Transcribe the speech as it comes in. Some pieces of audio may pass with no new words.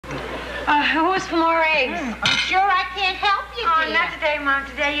Who was for more eggs? I'm sure I can't help you, dear. Not today, Mom.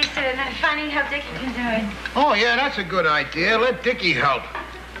 Today you sit and finding how Dickie can do it. Oh, yeah, that's a good idea. Let Dickie help.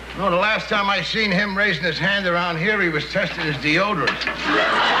 You know, the last time I seen him raising his hand around here, he was testing his deodorant.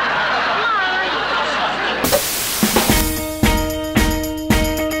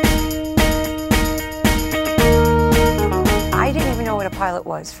 I didn't even know what a pilot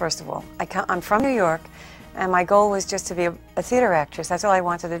was, first of all. I'm from New York, and my goal was just to be a theater actress. That's all I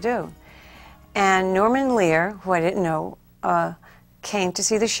wanted to do. And Norman Lear, who I didn't know, came to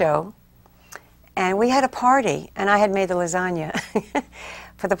see the show, and we had a party, and I had made the lasagna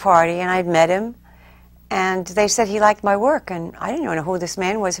for the party, and I'd met him, and they said he liked my work, and I didn't know who this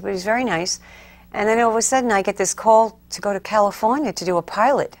man was, but he was very nice. And then all of a sudden, I get this call to go to California to do a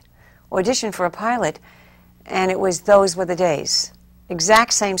pilot, audition for a pilot, and it was Those Were the Days.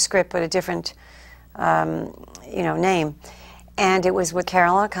 Exact same script, but a different, name. And it was with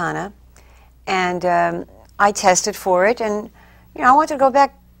Carol Arcana. And I tested for it, and I wanted to go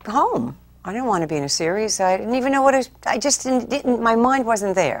back home. I didn't want to be in a series. I didn't even know what it was. I just didn't. My mind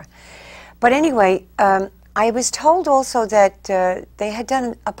wasn't there. But anyway, I was told also that they had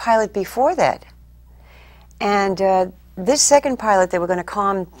done a pilot before that, and this second pilot, they were going to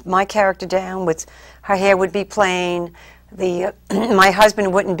calm my character down. With her hair would be plain. My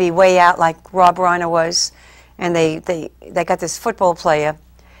husband wouldn't be way out like Rob Reiner was, and they got this football player.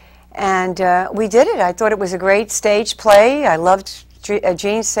 And we did it. I thought it was a great stage play. I loved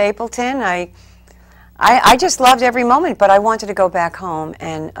Gene Stapleton. I just loved every moment, but I wanted to go back home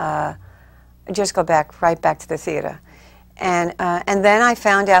and just go right back to the theater. And then I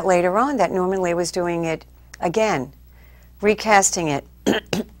found out later on that Norman Lear was doing it again, recasting it.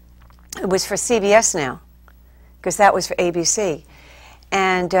 It was for CBS now, because that was for ABC.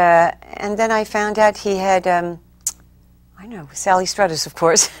 And then I found out he had I know, Sally Struthers, of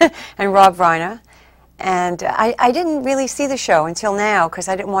course, and Rob Reiner. And I didn't really see the show until now, because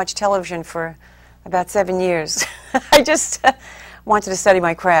I didn't watch television for about 7 years. I just wanted to study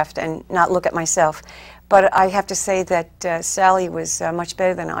my craft and not look at myself. But I have to say that Sally was much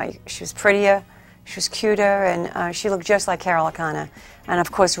better than I. She was prettier, she was cuter, and she looked just like Carol Arcana. And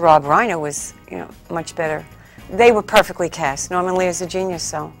of course, Rob Reiner was, much better. They were perfectly cast. Norman Lear's a genius,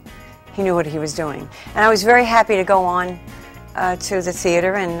 so he knew what he was doing. And I was very happy to go on to the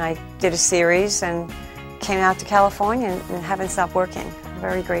theater, and I did a series and came out to California and haven't stopped working. I'm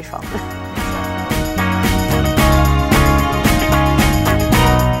very grateful.